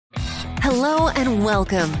Hello and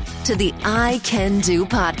welcome to the I Can Do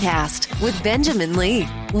podcast with Benjamin Lee.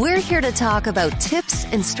 We're here to talk about tips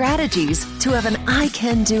and strategies to have an I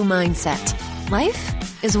Can Do mindset.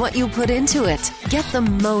 Life is what you put into it. Get the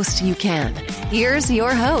most you can. Here's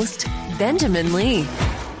your host, Benjamin Lee.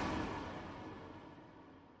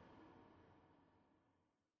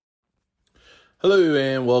 Hello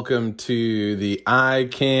and welcome to the I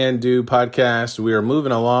Can Do podcast. We are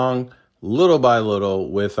moving along little by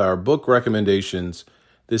little with our book recommendations.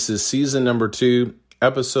 This is season number 2,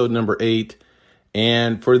 episode number 8.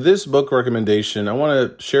 And for this book recommendation, I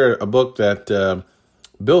want to share a book that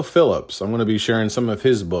Bill Phillips, I'm going to be sharing some of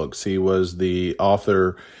his books. He was the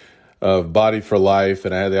author of Body for Life,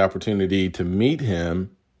 and I had the opportunity to meet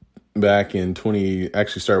him back in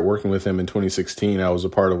actually started working with him in 2016. I was a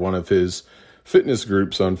part of one of his fitness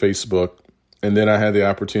groups on Facebook. And then I had the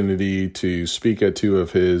opportunity to speak at 2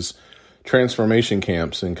 of his transformation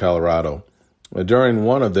camps in Colorado. During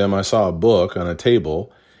one of them, I saw a book on a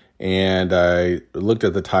table and I looked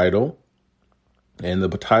at the title. And the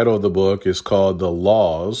title of the book is called The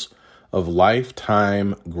Laws of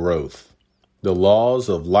Lifetime Growth. The Laws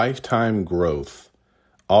of Lifetime Growth.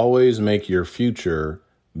 Always make your future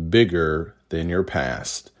bigger than your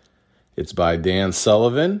past. It's by Dan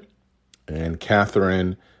Sullivan and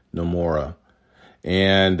Catherine Nomura.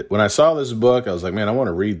 And when I saw this book, I was like, man, I want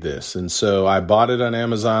to read this. And so I bought it on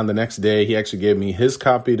Amazon the next day. He actually gave me his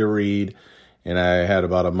copy to read, and I had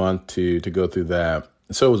about a month to go through that.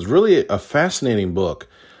 So it was really a fascinating book.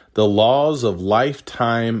 The Laws of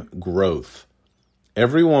Lifetime Growth.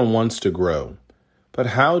 Everyone wants to grow, but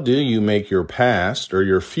how do you make your past or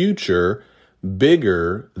your future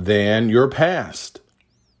bigger than your past?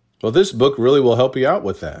 Well, this book really will help you out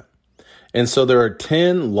with that. And so there are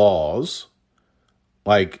 10 laws.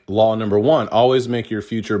 Like law number 1, always make your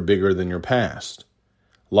future bigger than your past.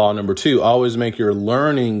 Law number 2, always make your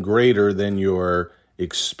learning greater than your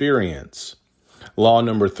experience. Law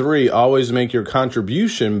number 3, always make your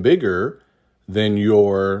contribution bigger than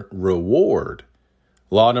your reward.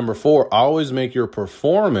 Law number 4, always make your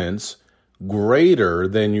performance greater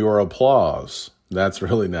than your applause. That's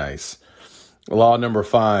really nice. Law number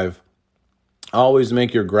 5, always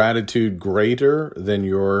make your gratitude greater than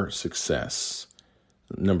your success.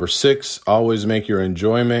 Number 6, always make your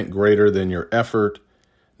enjoyment greater than your effort.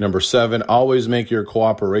 Number 7, always make your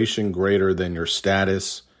cooperation greater than your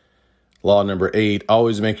status. Law number 8,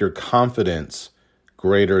 always make your confidence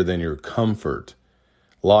greater than your comfort.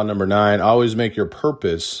 Law number 9, always make your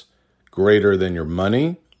purpose greater than your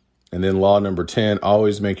money. And then law number 10,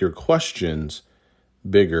 always make your questions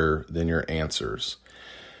bigger than your answers.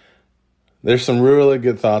 There's some really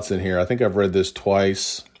good thoughts in here. I think I've read this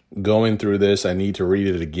twice. Going through this, I need to read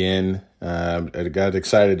it again. I got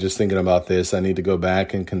excited just thinking about this. I need to go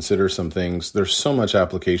back and consider some things. There's so much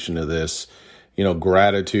application to this.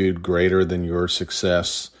 Gratitude greater than your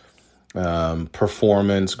success,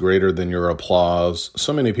 performance greater than your applause.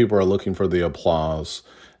 So many people are looking for the applause,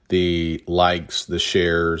 the likes, the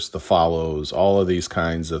shares, the follows, all of these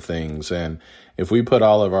kinds of things. And if we put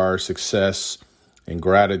all of our success and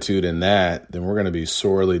gratitude in that, then we're going to be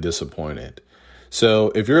sorely disappointed.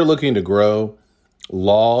 So if you're looking to grow,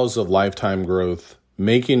 Laws of Lifetime Growth,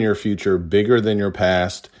 making your future bigger than your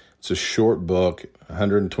past. It's a short book,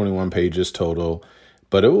 121 pages total,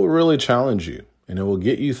 but it will really challenge you and it will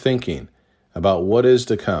get you thinking about what is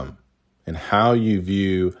to come and how you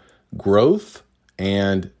view growth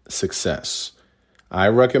and success. I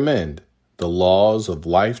recommend The Laws of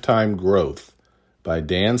Lifetime Growth by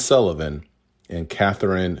Dan Sullivan and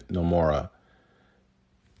Catherine Nomura.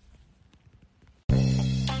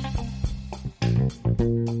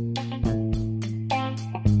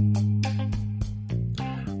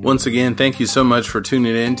 Once again, thank you so much for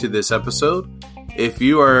tuning in to this episode. If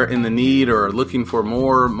you are in the need or are looking for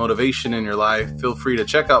more motivation in your life, feel free to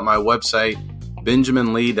check out my website,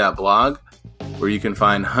 benjaminlee.blog, where you can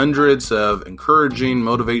find hundreds of encouraging,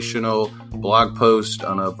 motivational blog posts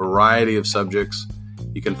on a variety of subjects.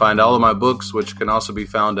 You can find all of my books, which can also be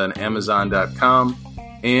found on Amazon.com,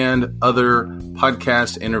 and other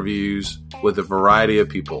podcast interviews with a variety of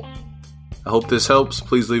people. I hope this helps.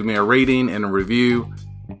 Please leave me a rating and a review.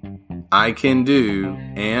 I can do,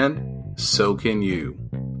 and so can you.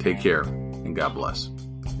 Take care, and God bless.